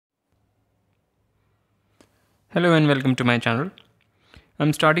Hello and welcome to my channel.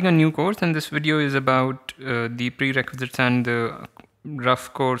 I'm starting a new course and this video is about the prerequisites and the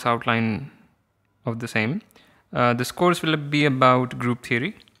rough course outline of the same. This course will be about group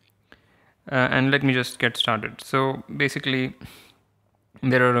theory and let me just get started. So basically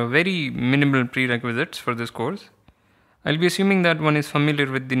there are very minimal prerequisites for this course. I'll be assuming that one is familiar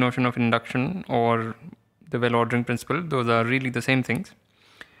with the notion of induction or the well-ordering principle. Those are really the same things.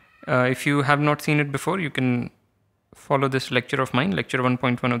 If you have not seen it before, you can follow this lecture of mine, lecture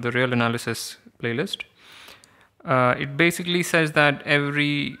 1.1 of the real analysis playlist. It basically says that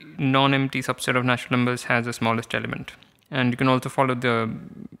every non-empty subset of natural numbers has a smallest element. And you can also follow the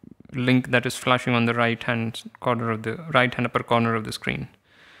link that is flashing on the right-hand upper corner of the screen,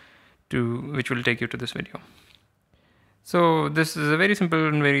 which will take you to this video. So this is a very simple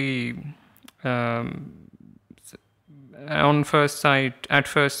and very at first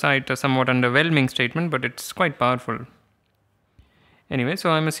sight, a somewhat underwhelming statement, but it's quite powerful. Anyway, so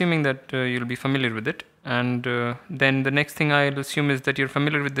I'm assuming that you'll be familiar with it. And then the next thing I'll assume is that you're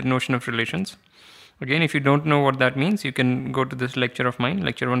familiar with the notion of relations. Again, if you don't know what that means, you can go to this lecture of mine,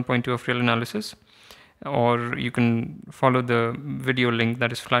 lecture 1.2 of real analysis, or you can follow the video link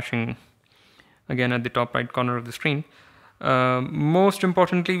that is flashing again at the top right corner of the screen. Most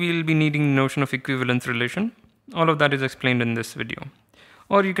importantly, we'll be needing the notion of equivalence relation. All of that is explained in this video.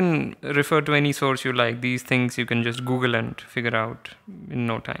 Or you can refer to any source you like. These things you can just Google and figure out in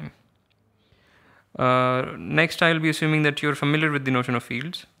no time. Next, I'll be assuming that you're familiar with the notion of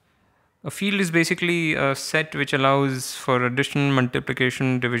fields. A field is basically a set which allows for addition,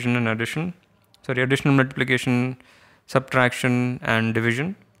 multiplication, division, and addition. Sorry, addition, multiplication, subtraction, and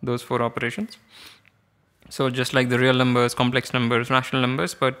division. Those four operations. So just like the real numbers, complex numbers, rational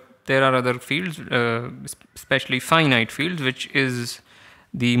numbers, but there are other fields, especially finite fields, which is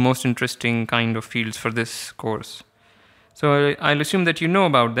the most interesting kind of fields for this course. So I'll assume that you know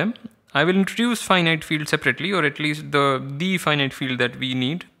about them. I will introduce finite fields separately, or at least the finite field that we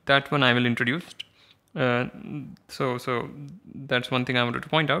need. That one I will introduce. So that's one thing I wanted to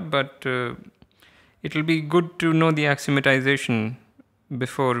point out. But it will be good to know the axiomatization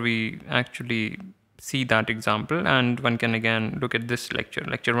before we actually see that example, and one can again look at this lecture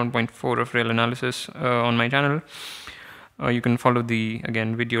 1.4 of real analysis on my channel. You can follow the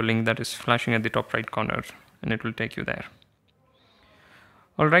video link that is flashing at the top right corner and it will take you there.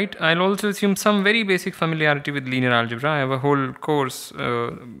 Alright, I'll also assume some very basic familiarity with linear algebra. I have a whole course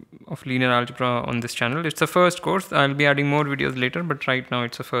of linear algebra on this channel. It's the first course. I'll be adding more videos later, but right now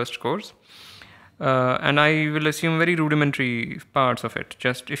it's a first course. And I will assume very rudimentary parts of it.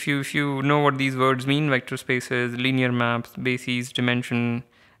 Just if you know what these words mean: vector spaces, linear maps, bases, dimension,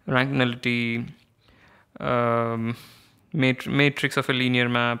 rank nullity, matrix of a linear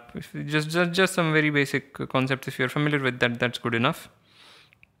map. Just some very basic concepts. If you're familiar with that, that's good enough.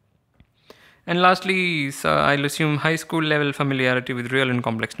 And lastly, I'll assume high school level familiarity with real and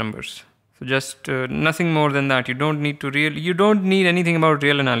complex numbers. So just nothing more than that. You don't need anything about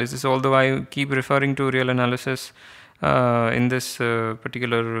real analysis, although I keep referring to real analysis in this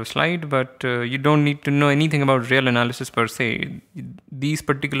particular slide, but you don't need to know anything about real analysis per se. These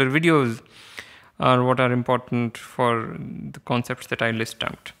particular videos are what are important for the concepts that I list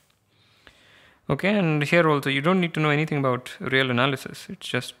out. Okay, and here also you don't need to know anything about real analysis. It's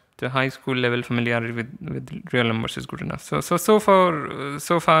just the high school level familiarity with real numbers is good enough. So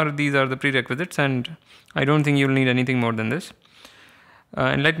far these are the prerequisites, and I don't think you'll need anything more than this.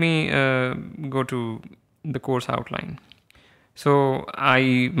 And let me go to the course outline. So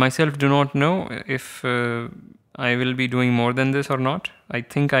I myself do not know if I will be doing more than this or not. I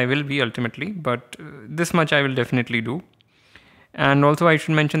think I will be ultimately, but this much I will definitely do. And also I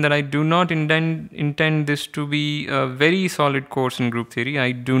should mention that I do not intend this to be a very solid course in group theory.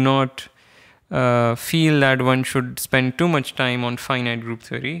 I do not feel that one should spend too much time on finite group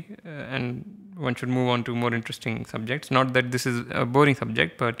theory and one should move on to more interesting subjects. Not that this is a boring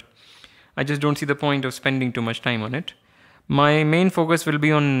subject, but I just don't see the point of spending too much time on it. My main focus will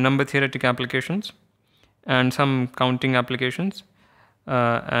be on number theoretic applications and some counting applications.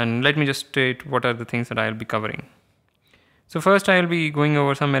 And let me just state what are the things that I'll be covering. So first I'll be going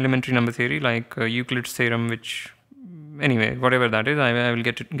over some elementary number theory like Euclid's theorem, which anyway, whatever that is, I will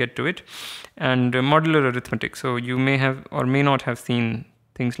get to it. And modular arithmetic. So you may have or may not have seen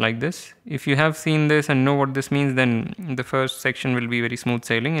things like this. If you have seen this and know what this means, then the first section will be very smooth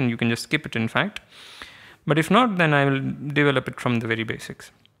sailing and you can just skip it in fact. But if not, then I will develop it from the very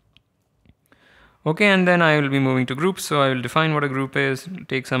basics. Okay, and then I will be moving to groups. So I will define what a group is,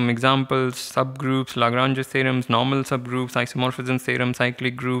 take some examples, subgroups, Lagrange's theorems, normal subgroups, isomorphism theorem,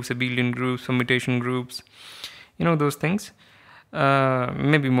 cyclic groups, abelian groups, permutation groups, those things.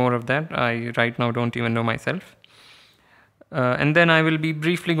 Maybe more of that. I right now don't even know myself. And then I will be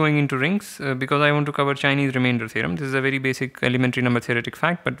briefly going into rings because I want to cover Chinese remainder theorem. This is a very basic elementary number theoretic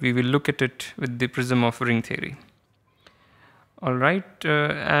fact, but we will look at it with the prism of ring theory. All right,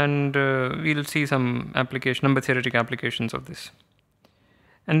 and we'll see some number theoretic applications of this.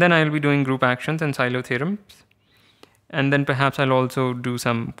 And then I'll be doing group actions and silo theorems. And then perhaps I'll also do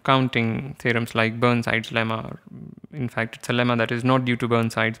some counting theorems like Burnside's lemma. In fact, it's a lemma that is not due to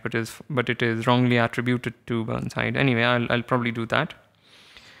Burnside's, but it is wrongly attributed to Burnside. Anyway, I'll probably do that.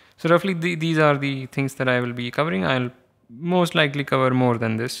 So roughly these are the things that I will be covering. I'll most likely cover more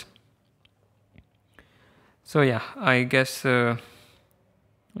than this. So yeah, I guess you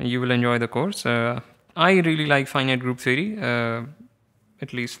will enjoy the course. I really like finite group theory.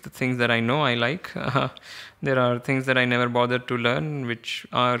 At least the things that I know I like. There are things that I never bothered to learn, which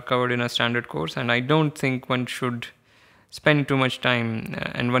are covered in a standard course, and I don't think one should spend too much time,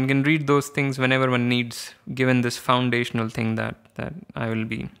 and one can read those things whenever one needs, given this foundational thing that I will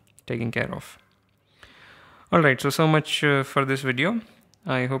be taking care of. Alright, so much for this video.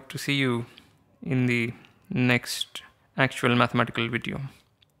 I hope to see you in the next actual mathematical video.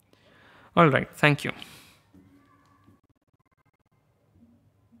 Alright, thank you.